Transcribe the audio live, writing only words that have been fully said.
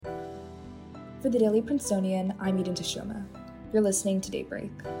For the Daily Princetonian, I'm Eden Tashoma. You're listening to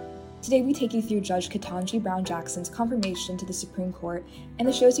Daybreak. Today we take you through Judge Ketanji Brown Jackson's confirmation to the Supreme Court and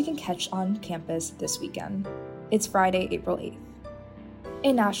the shows you can catch on campus this weekend. It's Friday, April 8th.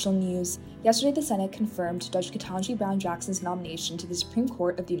 In national news, yesterday the Senate confirmed Judge Ketanji Brown Jackson's nomination to the Supreme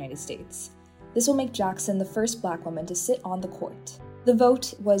Court of the United States. This will make Jackson the first Black woman to sit on the court. The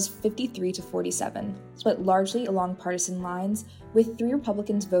vote was 53 to 47, split largely along partisan lines, with 3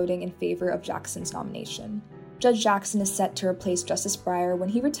 Republicans voting in favor of Jackson's nomination. Judge Jackson is set to replace Justice Breyer when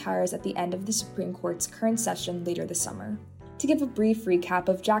he retires at the end of the Supreme Court's current session later this summer. To give a brief recap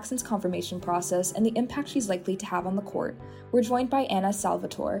of Jackson's confirmation process and the impact she's likely to have on the court, we're joined by Anna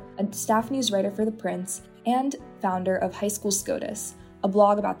Salvatore, a staff news writer for The Prince and founder of High School SCOTUS, a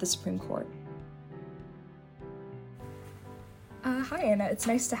blog about the Supreme Court. Hi, Anna. It's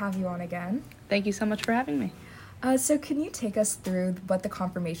nice to have you on again. Thank you so much for having me. So can you take us through what the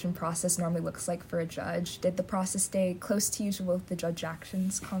confirmation process normally looks like for a judge? Did the process stay close to usual with the Judge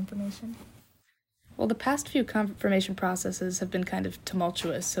Jackson's confirmation? Well, the past few confirmation processes have been kind of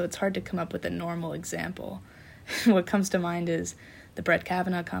tumultuous, so it's hard to come up with a normal example. What comes to mind is the Brett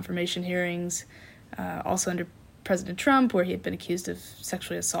Kavanaugh confirmation hearings, also under President Trump, where he had been accused of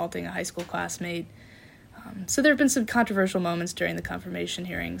sexually assaulting a high school classmate. So there have been some controversial moments during the confirmation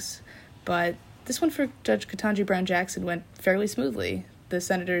hearings, but this one for Judge Ketanji Brown Jackson went fairly smoothly. The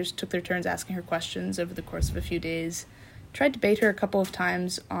senators took their turns asking her questions over the course of a few days, tried to bait her a couple of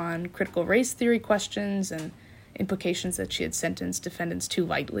times on critical race theory questions and implications that she had sentenced defendants too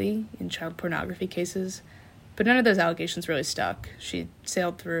lightly in child pornography cases, but none of those allegations really stuck. She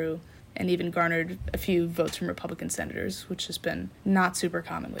sailed through and even garnered a few votes from Republican senators, which has been not super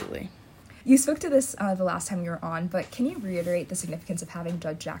common lately. You spoke to this the last time you were on, but can you reiterate the significance of having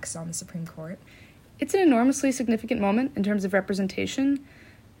Judge Jackson on the Supreme Court? It's an enormously significant moment in terms of representation.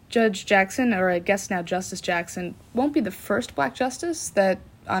 Judge Jackson, or I guess now Justice Jackson, won't be the first Black justice. That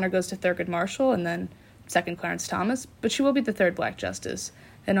honor goes to Thurgood Marshall and then second Clarence Thomas, but she will be the third Black justice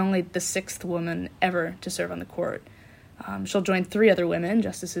and only the 6th woman ever to serve on the court. She'll join 3 other women,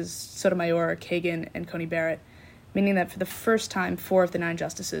 Justices Sotomayor, Kagan, and Coney Barrett, meaning that for the first time, 4 of the 9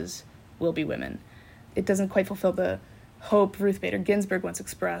 justices will be women. It doesn't quite fulfill the hope Ruth Bader Ginsburg once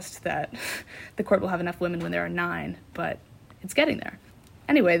expressed that the court will have enough women when there are 9, but it's getting there.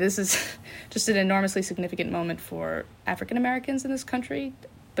 Anyway, this is just an enormously significant moment for African Americans in this country,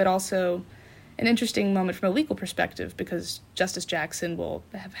 but also an interesting moment from a legal perspective because Justice Jackson will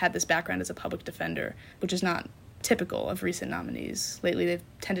have had this background as a public defender, which is not typical of recent nominees. Lately, they've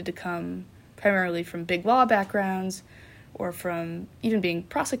tended to come primarily from big law backgrounds or from even being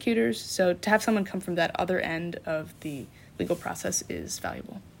prosecutors, so to have someone come from that other end of the legal process is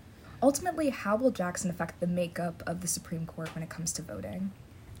valuable. Ultimately, how will Jackson affect the makeup of the Supreme Court when it comes to voting?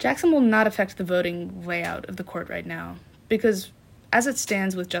 Jackson will not affect the voting layout of the court right now, because as it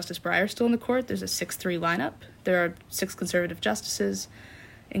stands with Justice Breyer still in the court, there's a 6-3 lineup. There are 6 conservative justices,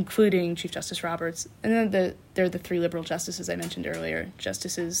 including Chief Justice Roberts, and then there are the 3 liberal justices I mentioned earlier,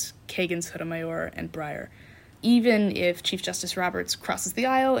 Justices Kagan, Sotomayor, and Breyer. Even if Chief Justice Roberts crosses the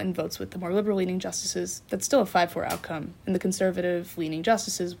aisle and votes with the more liberal-leaning justices, that's still a 5-4 outcome, and the conservative-leaning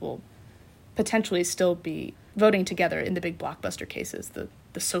justices will potentially still be voting together in the big blockbuster cases,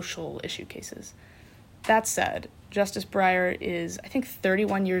 the social issue cases. That said, Justice Breyer is, I think,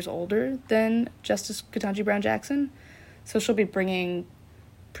 31 years older than Justice Ketanji Brown Jackson, so she'll be bringing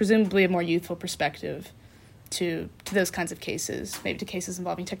presumably a more youthful perspective to those kinds of cases, maybe to cases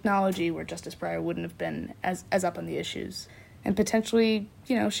involving technology where Justice Breyer wouldn't have been as up on the issues. And potentially,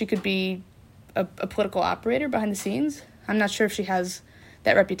 she could be a political operator behind the scenes. I'm not sure if she has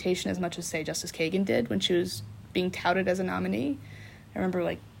that reputation as much as, say, Justice Kagan did when she was being touted as a nominee. I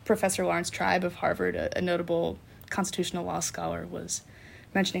remember, Professor Lawrence Tribe of Harvard, a notable constitutional law scholar, was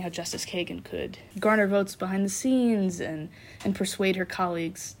mentioning how Justice Kagan could garner votes behind the scenes and persuade her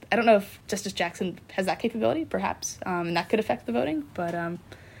colleagues. I don't know if Justice Jackson has that capability, perhaps, and that could affect the voting, but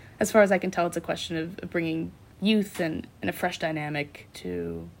as far as I can tell, it's a question of bringing youth and a fresh dynamic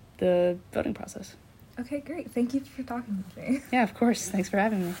to the voting process. Okay, great. Thank you for talking with me. Yeah, of course. Thanks for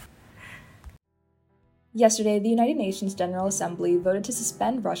having me. Yesterday, the United Nations General Assembly voted to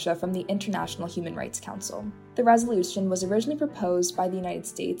suspend Russia from the International Human Rights Council. The resolution was originally proposed by the United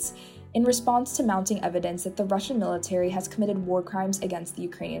States in response to mounting evidence that the Russian military has committed war crimes against the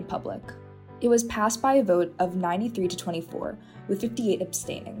Ukrainian public. It was passed by a vote of 93 to 24, with 58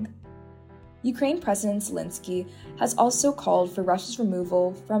 abstaining. Ukraine President Zelensky has also called for Russia's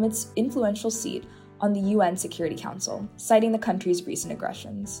removal from its influential seat on the UN Security Council, citing the country's recent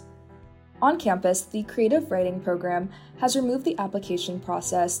aggressions. On campus, the creative writing program has removed the application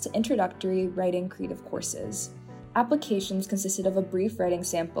process to introductory writing creative courses. Applications consisted of a brief writing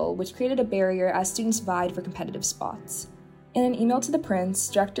sample, which created a barrier as students vied for competitive spots. In an email to the Prince,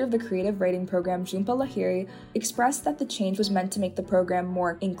 director of the creative writing program, Jhumpa Lahiri, expressed that the change was meant to make the program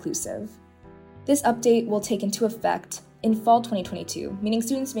more inclusive. This update will take into effect in fall 2022, meaning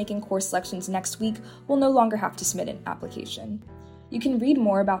students making course selections next week will no longer have to submit an application. You can read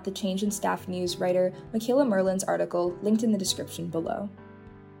more about the change in staff news writer Michaela Merlin's article linked in the description below.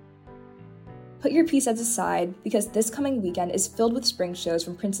 Put your PSEDs aside because this coming weekend is filled with spring shows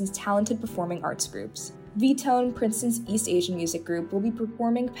from Princeton's talented performing arts groups. V-Tone, Princeton's East Asian music group, will be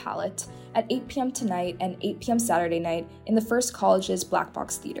performing Palette at 8 p.m. tonight and 8 p.m. Saturday night in the First College's Black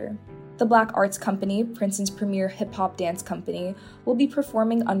Box Theater. The Black Arts Company, Princeton's premier hip-hop dance company, will be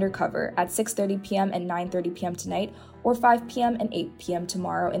performing Undercover at 6:30 p.m. and 9:30 p.m. tonight, or 5 p.m. and 8 p.m.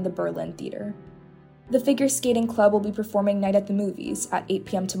 tomorrow in the Berlin Theater. The Figure Skating Club will be performing Night at the Movies at 8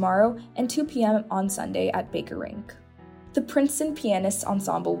 p.m. tomorrow and 2 p.m. on Sunday at Baker Rink. The Princeton Pianists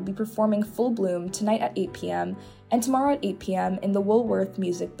Ensemble will be performing Full Bloom tonight at 8 p.m. and tomorrow at 8 p.m. in the Woolworth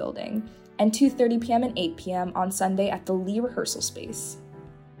Music Building, and 2:30 p.m. and 8 p.m. on Sunday at the Lee Rehearsal Space.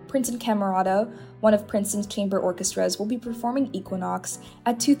 Princeton Camerata, one of Princeton's chamber orchestras, will be performing Equinox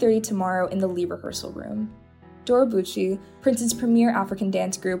at 2:30 tomorrow in the Lee Rehearsal Room. Dorobuchi, Princeton's premier African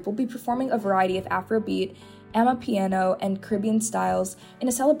dance group, will be performing a variety of Afrobeat, Amapiano, and Caribbean styles in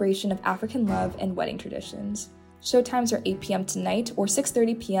a celebration of African love and wedding traditions. Showtimes are 8 p.m. tonight or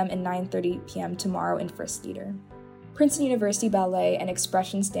 6:30 p.m. and 9:30 p.m. tomorrow in Frisk Theater. Princeton University Ballet and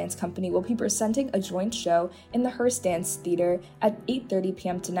Expressions Dance Company will be presenting a joint show in the Hearst Dance Theater at 8:30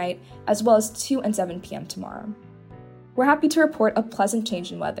 p.m. tonight, as well as 2 and 7 p.m. tomorrow. We're happy to report a pleasant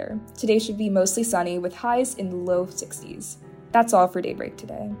change in weather. Today should be mostly sunny with highs in the low 60s. That's all for Daybreak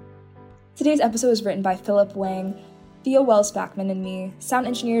today. Today's episode was written by Philip Wang, Theo Wells-Backman and me, sound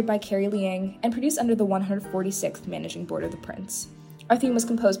engineered by Carrie Liang, and produced under the 146th Managing Board of the Prince. Our theme was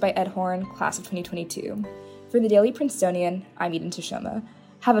composed by Ed Horn, class of 2022. For the Daily Princetonian, I'm Eden Tashoma.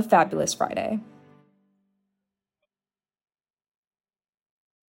 Have a fabulous Friday.